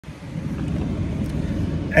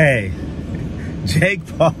Hey, Jake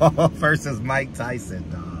Paul versus Mike Tyson,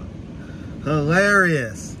 dog.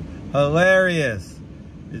 Hilarious. Hilarious.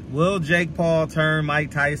 Will Jake Paul turn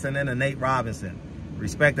Mike Tyson into Nate Robinson?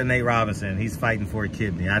 Respect to Nate Robinson. He's fighting for a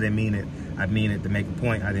kidney. I didn't mean it. I mean it to make a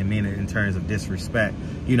point. I didn't mean it in terms of disrespect.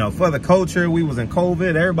 You know, for the culture, we was in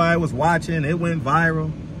COVID. Everybody was watching. It went viral.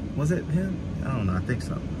 Was it him? I don't know. I think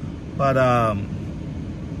so. But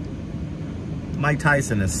Mike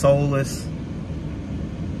Tyson is soulless.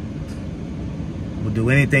 Will do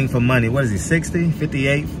anything for money. What is he, 60?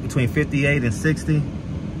 58? Between 58 and 60?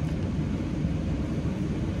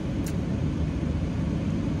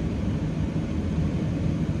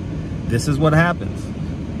 This is what happens.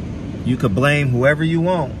 You could blame whoever you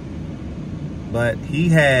want, but he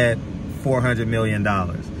had $400 million.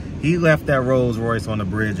 He left that Rolls Royce on the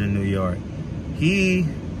bridge in New York. He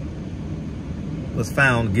was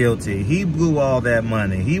found guilty. He blew all that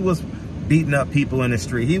money. He was beating up people in the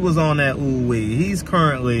street. He was on that ooh-wee. He's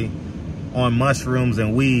currently on mushrooms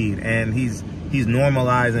and weed, and he's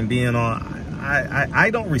normalizing being on. I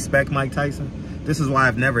don't respect Mike Tyson. This is why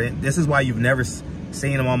you've never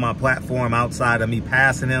seen him on my platform outside of me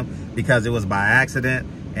passing him, because it was by accident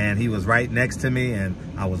and he was right next to me and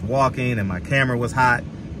I was walking and my camera was hot,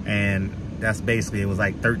 and that's basically, it was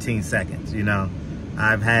like 13 seconds, you know.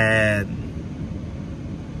 I've had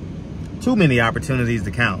too many opportunities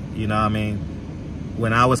to count, you know what I mean?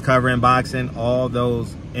 When I was covering boxing, all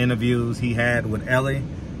those interviews he had with Ellie,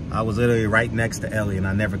 I was literally right next to Ellie, and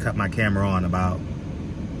I never cut my camera on about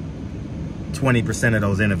 20% of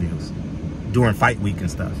those interviews during fight week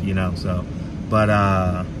and stuff, you know. So but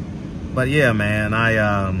yeah, man,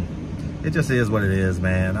 it just is what it is,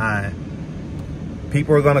 man.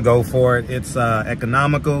 People are gonna go for it. It's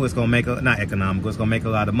economical. It's gonna make not economical. It's gonna make a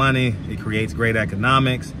lot of money. It creates great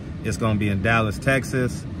economics. It's gonna be in Dallas,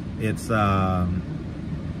 Texas. It's what I'm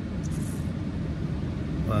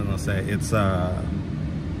gonna say.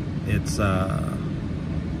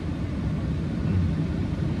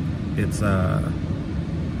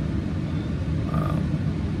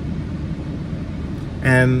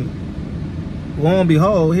 And lo and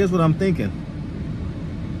behold, here's what I'm thinking.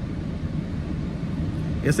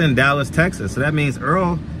 It's in Dallas, Texas. So that means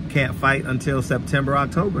Earl can't fight until September,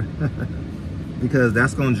 October. Because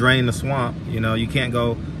that's going to drain the swamp. You know, you can't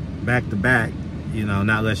go back to back, you know,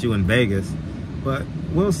 not unless you're in Vegas. But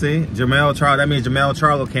we'll see. That means Jamel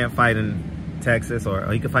Charlo can't fight in Texas,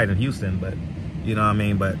 or he could fight in Houston, but you know what I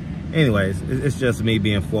mean? But anyways, it's just me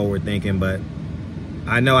being forward thinking. But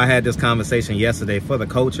I know I had this conversation yesterday. For the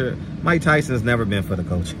culture, Mike Tyson's never been for the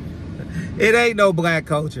culture. It ain't no black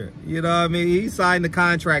culture. You know what I mean? He signed the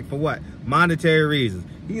contract for what? Monetary reasons.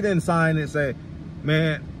 He didn't sign it and say,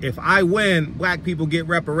 man, if I win, black people get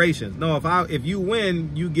reparations. No, if you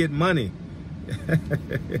win, you get money.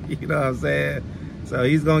 You know what I'm saying? So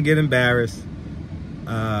he's gonna get embarrassed.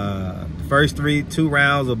 The first two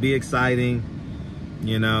rounds will be exciting.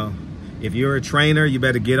 You know, if you're a trainer, you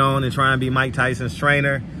better get on and try and be Mike Tyson's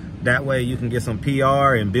trainer. That way you can get some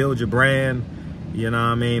PR and build your brand. You know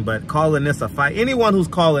what I mean? But calling this a fight, anyone who's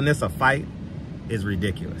calling this a fight is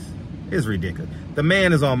ridiculous. It's ridiculous. The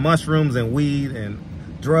man is on mushrooms and weed and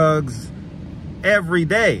drugs every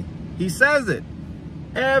day. He says it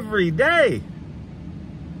every day.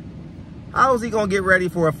 How is he gonna get ready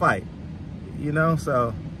for a fight? You know,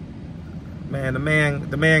 so man, the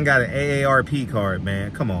man got an AARP card,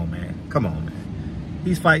 man. Come on, man. Come on, man.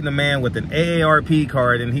 He's fighting a man with an AARP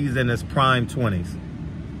card, and he's in his prime 20s.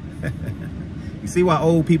 You see why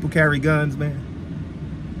old people carry guns, man?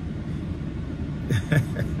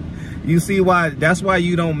 You see why? That's why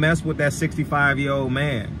you don't mess with that 65-year-old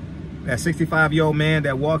man. That 65-year-old man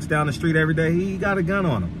that walks down the street every day, he got a gun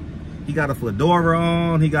on him. He got a fedora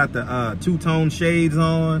on. He got the two-tone shades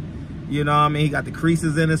on. You know what I mean? He got the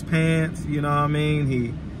creases in his pants. You know what I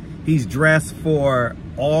mean? He's dressed for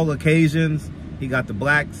all occasions. He got the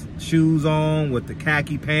black shoes on with the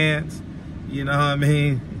khaki pants. You know what I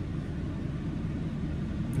mean?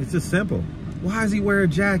 It's just simple. Why does he wear a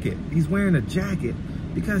jacket? He's wearing a jacket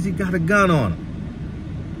because he got a gun on him.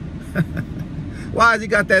 Why has he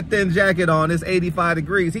got that thin jacket on? It's 85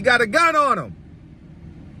 degrees. He got a gun on him.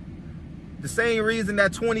 The same reason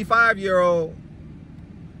that 25-year-old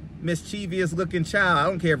mischievous looking child, I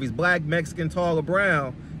don't care if he's black, Mexican, tall, or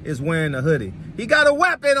brown, is wearing a hoodie. He got a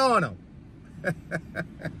weapon on him.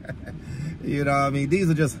 You know what I mean? These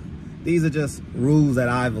are just rules that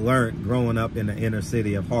I've learned growing up in the inner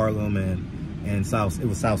city of Harlem and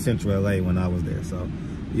South Central LA when I was there. So,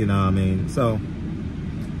 you know what I mean? So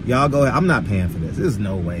y'all go ahead. I'm not paying for this. There's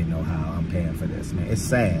no way, no how I'm paying for this, man. It's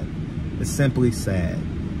sad. It's simply sad.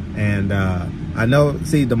 And I know,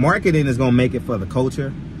 see, the marketing is gonna make it for the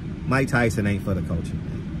culture. Mike Tyson ain't for the culture.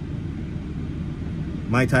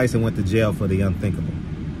 Mike Tyson went to jail for the unthinkable.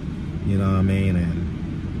 You know what I mean?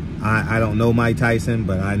 And I don't know Mike Tyson,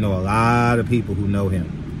 but I know a lot of people who know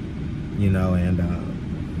him. You know, and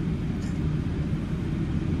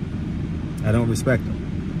I don't respect him.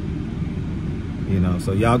 You know,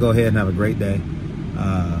 so y'all go ahead and have a great day.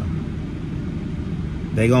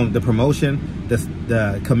 The promotion,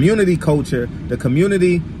 the community culture, the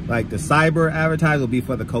community, like the cyber advertise will be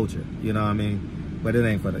for the culture. You know what I mean? But it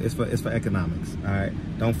ain't for it's for economics. All right,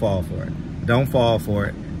 don't fall for it. Don't fall for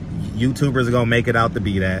it. YouTubers are gonna make it out to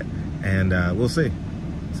be that, and we'll see.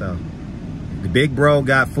 So the big bro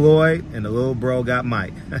got Floyd, and the little bro got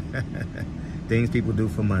Mike. Things people do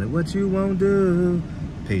for money. What you won't do.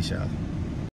 Peace, y'all.